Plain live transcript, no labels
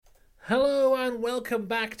Hello and welcome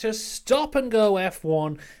back to Stop and Go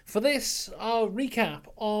F1 for this, our recap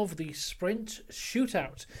of the Sprint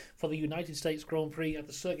Shootout for the United States Grand Prix at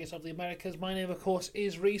the Circuit of the Americas. My name, of course,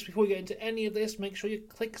 is Reese. Before we get into any of this, make sure you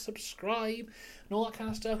click subscribe and all that kind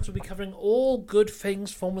of stuff, because we'll be covering all good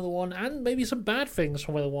things Formula 1 and maybe some bad things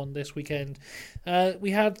Formula 1 this weekend.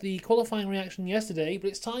 We had the qualifying reaction yesterday, but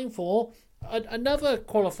it's time for another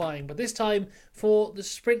qualifying, but this time for the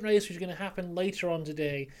sprint race, which is going to happen later on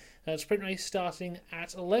today. Sprint race starting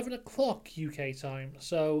at 11 o'clock UK time.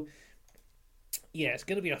 So, yeah, it's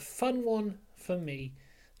going to be a fun one for me,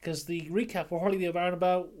 because the recap will probably be around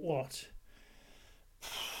about,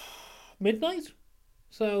 midnight?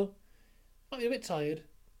 So, might be a bit tired,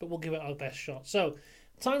 but we'll give it our best shot. So,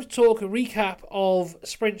 time to talk a recap of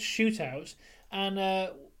Sprint Shootout,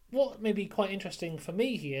 and what may be quite interesting for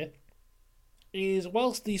me here is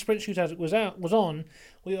whilst the Sprint Shootout was on,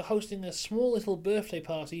 we were hosting a small little birthday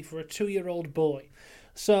party for a 2-year-old boy.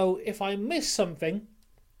 So if I missed something,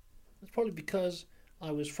 it's probably because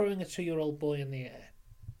I was throwing a 2-year-old boy in the air.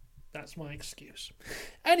 That's my excuse.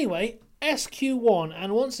 Anyway, SQ1,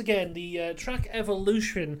 and once again, the track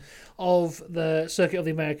evolution of the Circuit of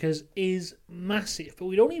the Americas is massive, but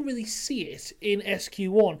we don't even really see it in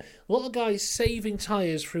SQ1. A lot of guys saving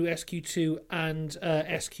tyres through SQ2 and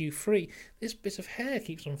SQ3. This bit of hair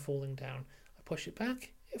keeps on falling down. I push it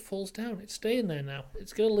back, it falls down. It's staying there now.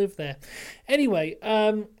 It's going to live there. Anyway,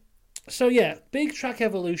 so yeah, big track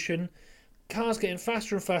evolution. Cars getting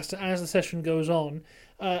faster and faster as the session goes on.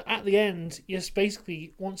 At the end, yes,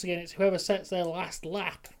 basically, once again, it's whoever sets their last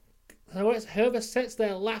lap. Whoever sets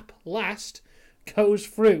their lap last goes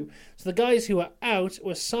through. So the guys who are out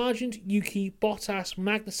were Sargent, Yuki, Bottas,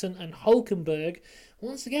 Magnussen and Hulkenberg.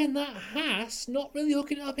 Once again, that Haas not really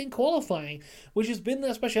hooking it up in qualifying, which has been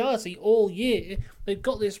their speciality all year. They've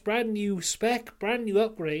got this brand new spec, brand new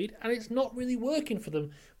upgrade, and it's not really working for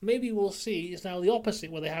them. Maybe we'll see it's now the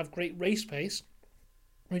opposite, where they have great race pace,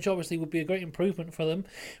 which obviously would be a great improvement for them.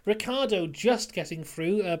 Ricciardo just getting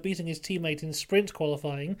through, beating his teammate in sprint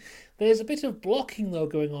qualifying. There's a bit of blocking, though,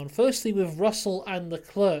 going on. Firstly, with Russell and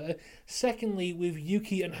Leclerc. Secondly, with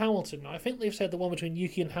Yuki and Hamilton. Now, I think they've said the one between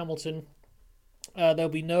Yuki and Hamilton, there'll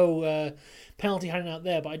be no penalty handing out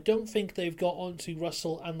there, but I don't think they've got onto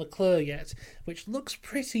Russell and Leclerc yet, which looks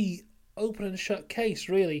pretty open and shut case,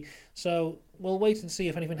 really. So we'll wait and see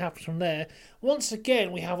if anything happens from there. Once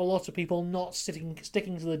again, we have a lot of people not sticking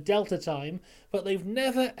to the delta time, but they've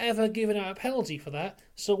never ever given out a penalty for that,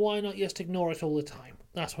 so why not just ignore it all the time?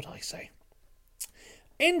 That's what I say.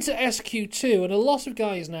 Into SQ2, and a lot of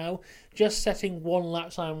guys now just setting one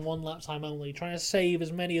lap time only, trying to save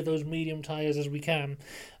as many of those medium tyres as we can.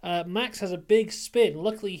 Max has a big spin.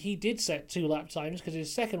 Luckily, he did set 2 lap times, because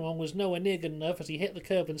his second one was nowhere near good enough as he hit the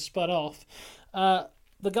curb and spun off.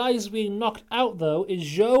 The guys being knocked out, though, is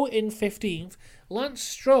Zhou in 15th, Lance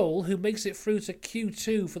Stroll, who makes it through to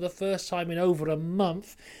Q2 for the first time in over a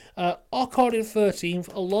month, Ocon in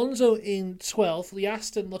 13th, Alonso in 12th, the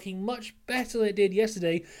Aston looking much better than it did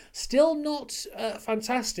yesterday, still not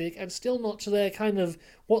fantastic and still not to their kind of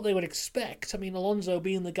what they would expect. I mean, Alonso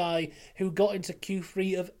being the guy who got into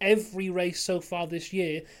Q3 of every race so far this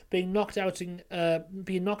year, being knocked out in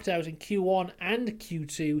Q1 and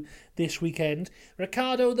Q2 this weekend.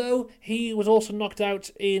 Ricciardo, though, he was also knocked out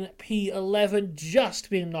in P11, just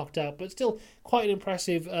being knocked out, but still quite an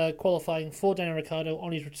impressive qualifying for Daniel Ricciardo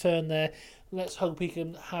on his return there. Let's hope he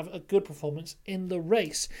can have a good performance in the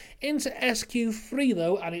race. Into SQ3,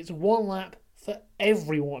 though, and it's one lap for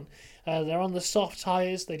everyone. They're on the soft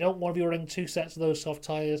tyres. They don't want to be running 2 sets of those soft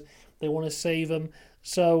tyres. They want to save them.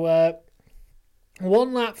 So,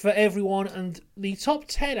 one lap for everyone, and the top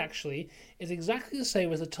 10 actually is exactly the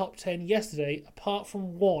same as the top 10 yesterday, apart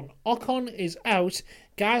from one. Ocon is out.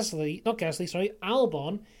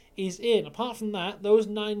 Albon is in. Apart from that, those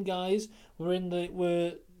 9 guys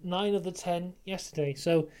were 9 of the 10 yesterday.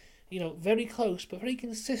 So, very close, but very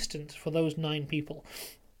consistent for those 9 people.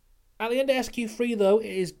 At the end of SQ3, though, it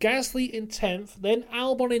is Gasly in 10th, then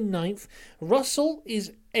Albon in 9th, Russell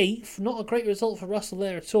is 8th, not a great result for Russell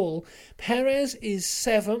there at all, Perez is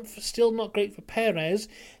 7th, still not great for Perez,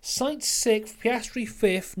 Sainz 6th, Piastri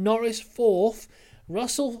 5th, Norris 4th,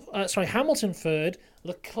 Hamilton 3rd,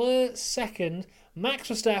 Leclerc 2nd, Max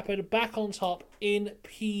Verstappen back on top in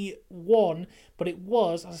P1, but it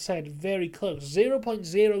was, as I said, very close.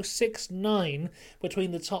 0.069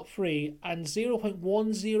 between the top 3 and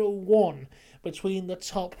 0.101 between the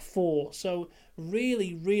top 4. So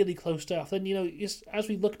really, really close stuff. Then, just as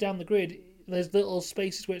we look down the grid, there's little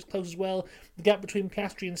spaces where it's close as well. The gap between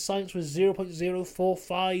Piastri and Sainz was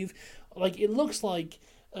 0.045. It looks like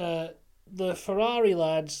the Ferrari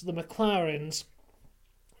lads, the McLarens,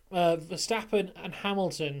 Verstappen and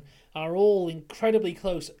Hamilton are all incredibly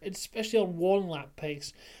close, especially on one lap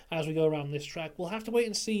pace as we go around this track. We'll have to wait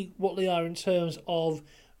and see what they are in terms of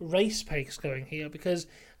race pace going here, because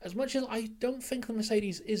as much as I don't think the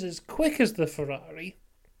Mercedes is as quick as the Ferrari,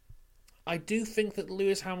 I do think that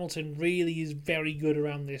Lewis Hamilton really is very good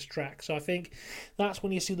around this track. So I think that's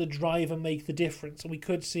when you see the driver make the difference. And we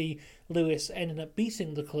could see Lewis ending up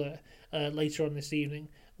beating Leclerc later on this evening.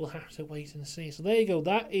 We'll have to wait and see. So there you go.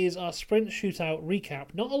 That is our sprint shootout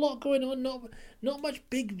recap. Not a lot going on. Not much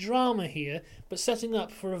big drama here. But setting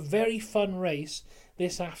up for a very fun race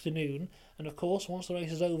this afternoon. And of course, once the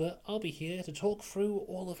race is over, I'll be here to talk through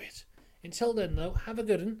all of it. Until then, though, have a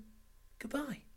good one. Goodbye.